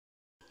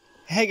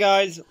Hey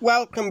guys,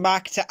 welcome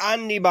back to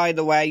Andy By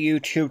The Way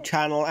YouTube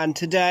channel, and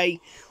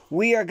today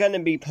we are going to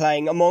be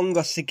playing Among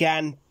Us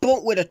again,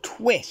 but with a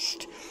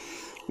twist.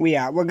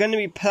 We're going to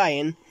be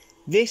playing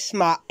this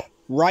map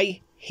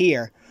right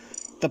here,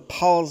 the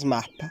polls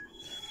map.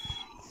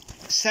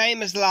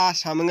 Same as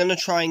last time, I'm going to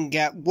try and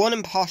get one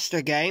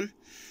imposter game,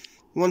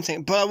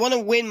 but I want to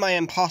win my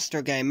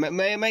imposter game.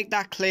 May I make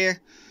that clear?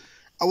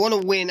 I want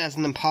to win as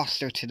an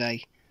imposter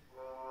today.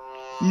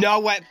 No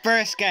way,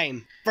 first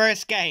game.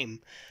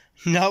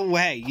 No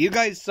way, you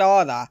guys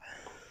saw that.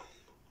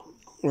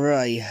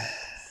 Right.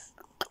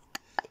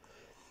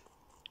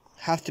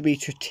 Have to be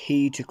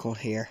strategical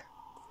here.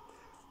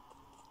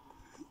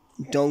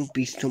 Don't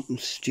be something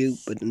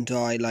stupid and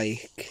die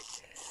like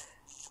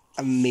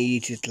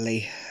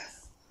immediately.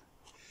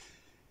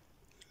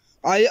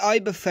 I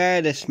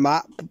prefer this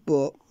map,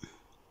 but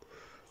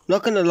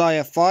not gonna lie,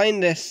 I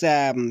find this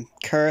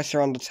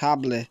cursor on the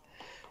tablet,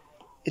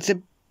 it's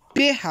a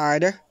bit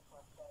harder.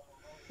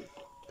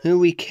 Who are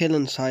we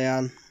killing,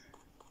 cyan?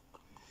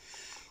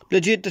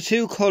 Legit, the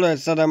two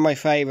colours that are my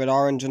favourite,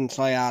 orange and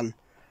cyan.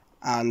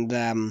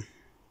 And,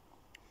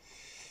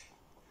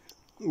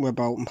 we're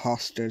both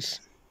imposters.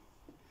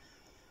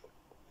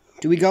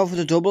 Do we go for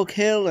the double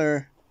kill,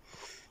 or?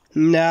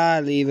 Nah,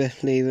 leave it.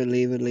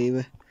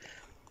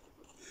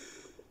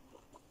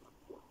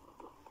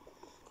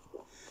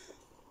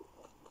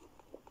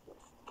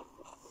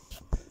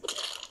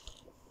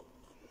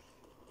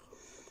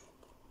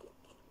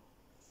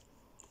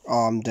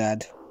 Oh, I'm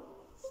dead.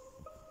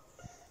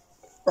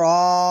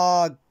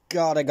 Oh,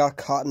 God, I got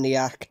caught in the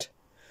act.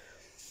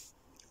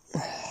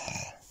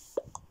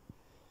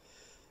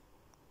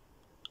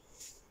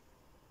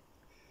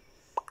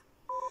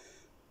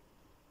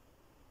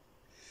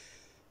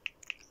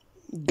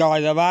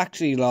 Guys, I've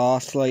actually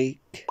lost, like...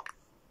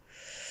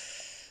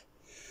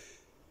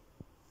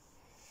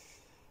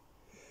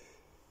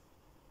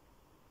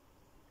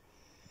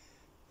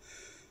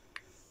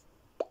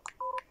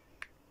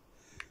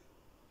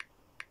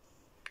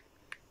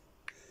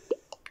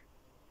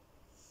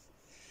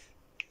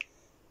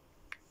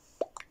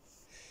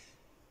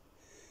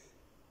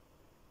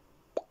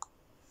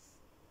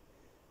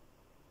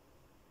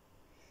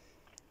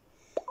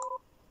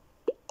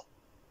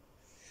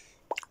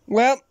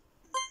 Well...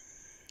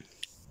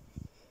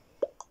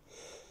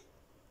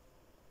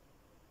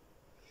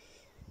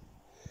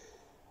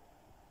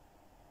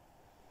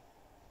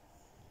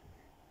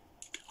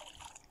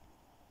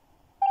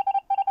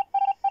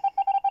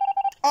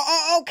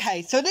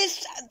 Okay, so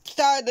this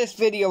start of this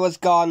video has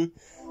gone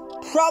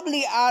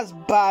probably as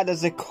bad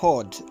as it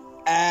could.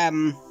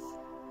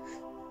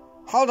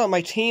 Hold on,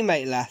 my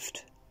teammate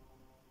left.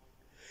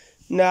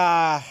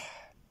 Nah.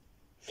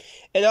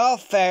 In all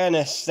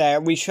fairness,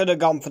 we should have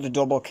gone for the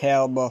double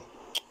kill, but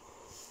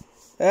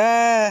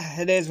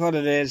it is what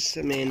it is.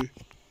 I mean,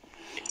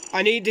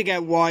 I need to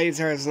get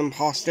wiser as an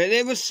imposter.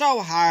 It was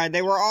so hard.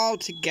 They were all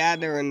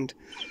together, and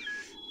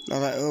I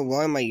was like, oh,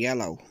 why am I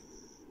yellow?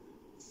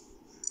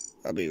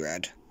 I'll be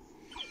red.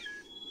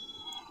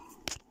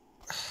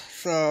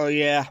 So,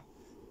 yeah.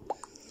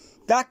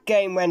 That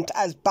game went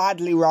as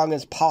badly wrong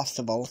as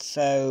possible,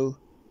 so...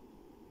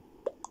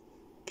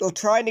 We're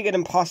trying to get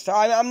imposter.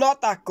 I'm not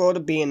that good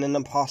at being an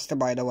imposter,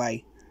 by the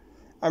way.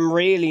 I'm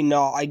really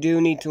not. I do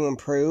need to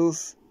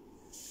improve.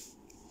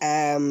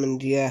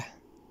 And, yeah.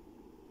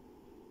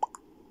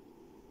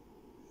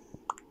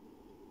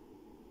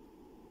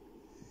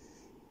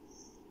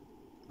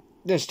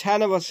 There's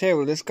 10 of us here.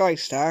 Will this guy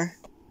star?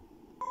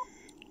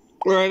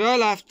 Right, I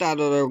left that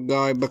other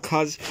guy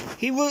because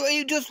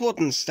he just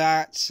wouldn't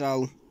start,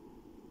 so...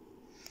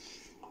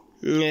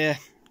 Yeah.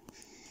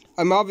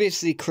 I'm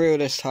obviously crew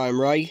this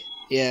time, right?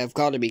 Yeah, I've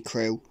got to be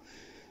crew.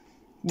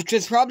 Which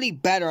is probably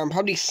better. I'm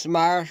probably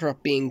smarter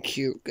at being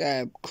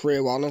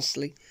crew,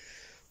 honestly.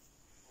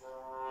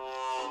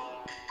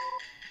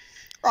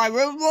 Alright,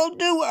 we'll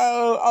do...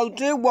 I'll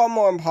do one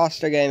more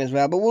imposter game as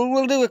well, but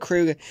we'll do a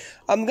crew game.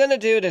 I'm gonna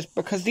do this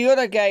because the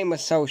other game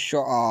was so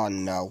short. Oh,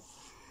 no.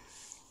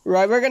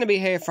 Right, we're going to be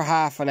here for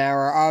half an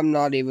hour. I'm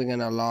not even going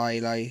to lie,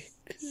 like,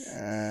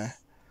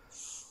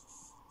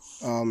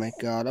 oh my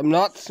God, I'm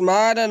not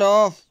smart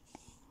enough.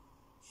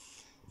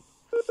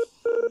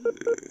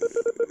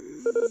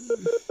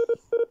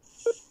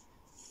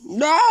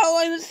 No,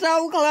 I was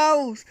so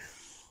close.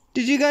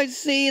 Did you guys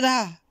see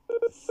that?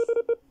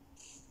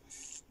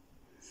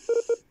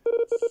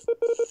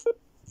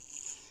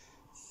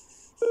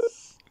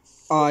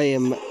 I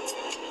am...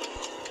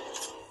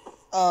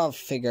 Oh,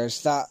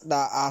 figures. That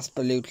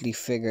absolutely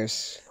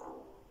figures.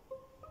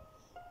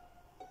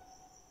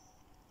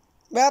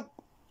 Well,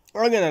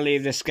 I'm gonna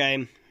leave this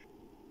game.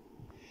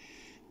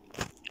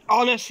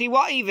 Honestly,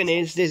 what even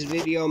is this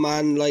video,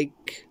 man?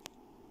 Like...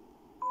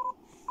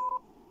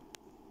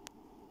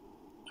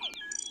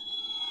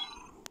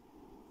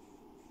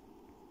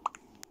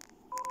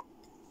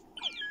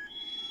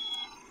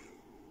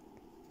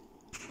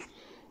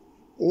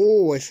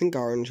 Oh, I think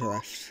orange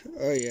left.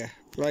 Oh, yeah.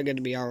 I get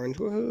to be orange.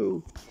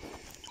 Woohoo.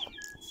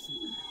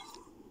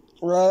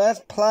 Right, let's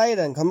play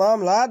then. Come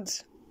on,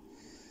 lads.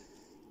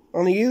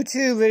 On a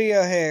YouTube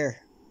video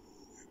here.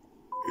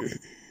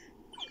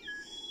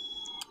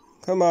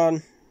 Come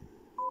on.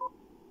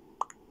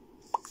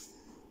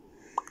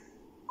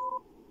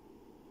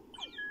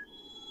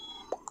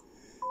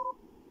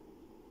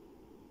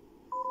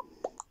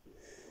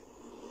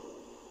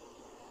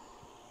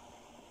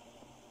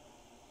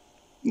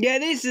 Yeah,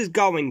 this is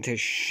going to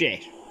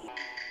shit.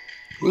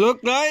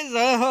 Look guys,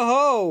 oh ho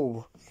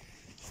ho!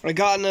 I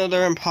got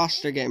another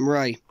imposter game,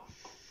 right.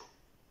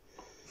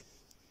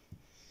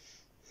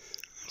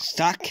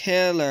 Stack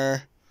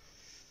killer.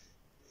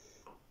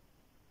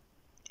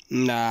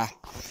 Nah,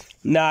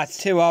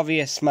 it's too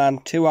obvious, man.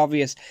 Too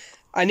obvious.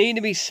 I need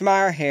to be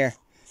smart here.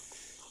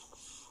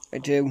 I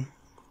do.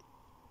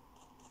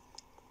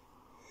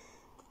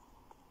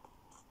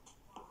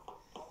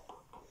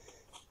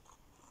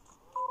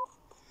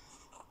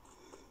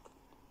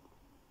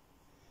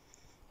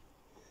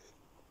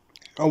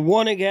 I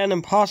won again,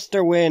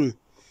 imposter win.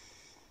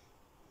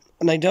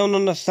 And I don't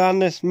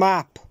understand this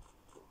map.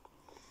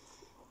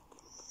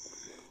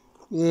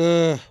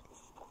 Ugh.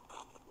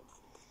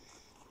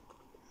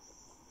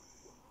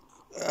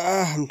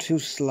 I'm too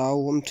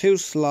slow. I'm too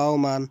slow,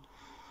 man.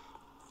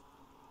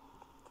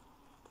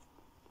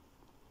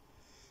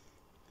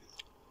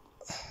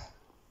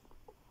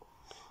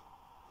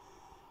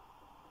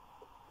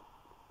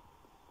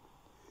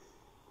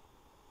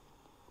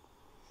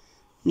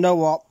 You know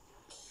what?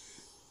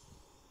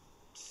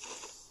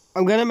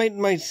 I'm gonna make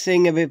my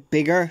thing a bit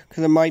bigger,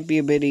 because it might be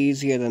a bit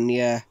easier than,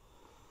 yeah.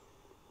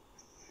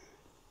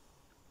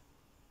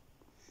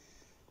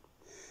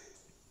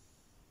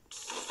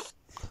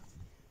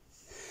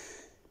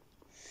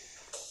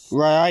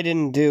 Right, I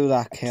didn't do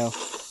that kill.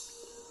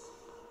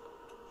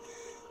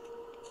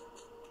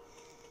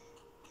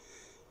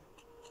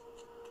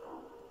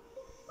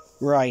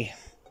 Right.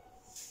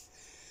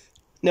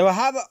 Now I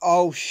have a...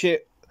 Oh,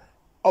 shit.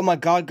 Oh my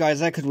god,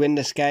 guys, I could win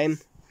this game.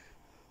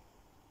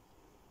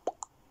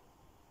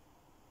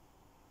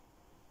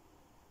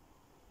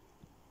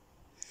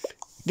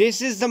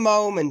 This is the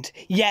moment.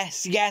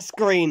 Yes, yes,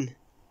 green.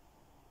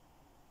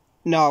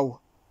 No.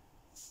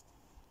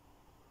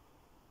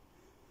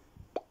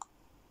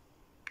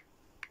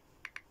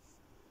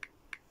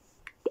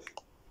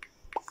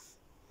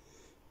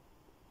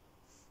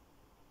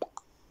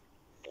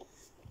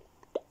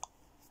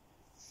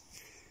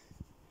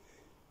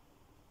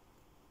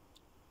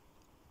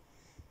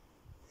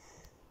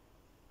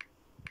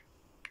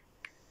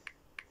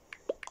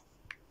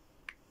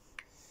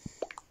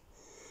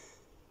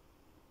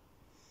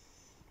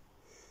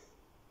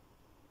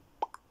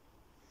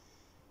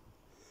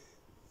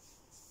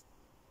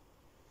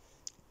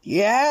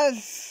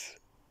 Yes!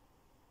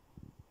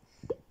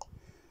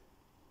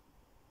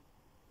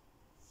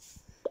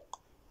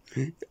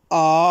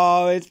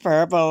 Oh, it's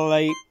purple,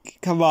 like,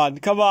 come on.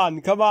 Come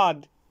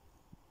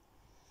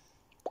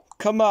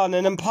on,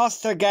 an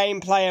imposter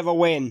gameplay of a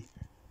win.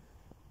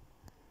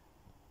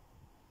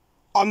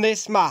 On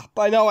this map,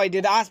 I know I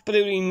did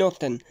absolutely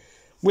nothing.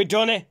 We've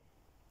done it.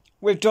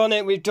 We've done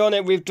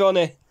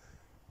it.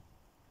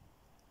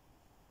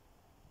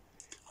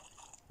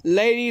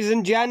 Ladies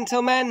and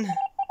gentlemen,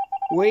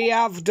 we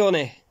have done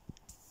it.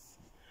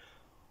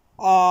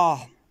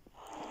 Oh.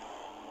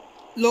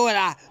 Look at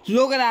that.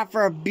 Look at that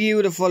for a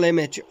beautiful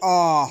image.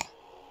 Oh.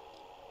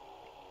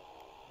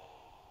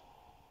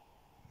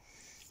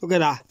 Look at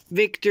that.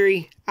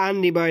 Victory.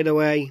 Andy, by the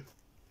way.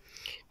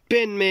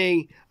 Been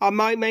me. I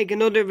might make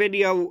another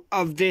video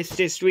of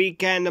this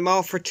weekend. I'm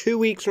off for 2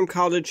 weeks from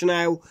college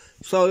now.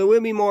 So there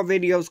will be more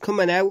videos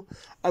coming out.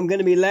 I'm going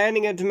to be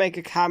learning how to make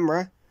a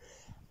camera.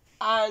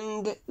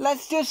 And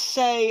let's just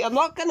say, I'm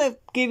not going to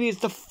give you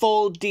the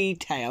full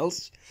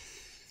details,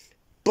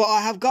 but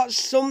I have got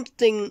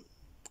something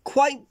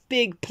quite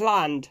big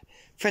planned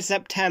for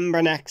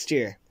September next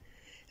year.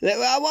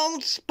 I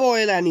won't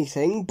spoil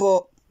anything,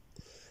 but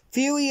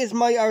few of you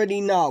might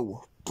already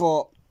know,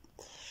 but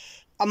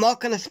I'm not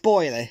going to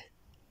spoil it.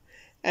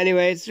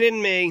 Anyway, it's been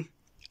me.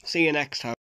 See you next time.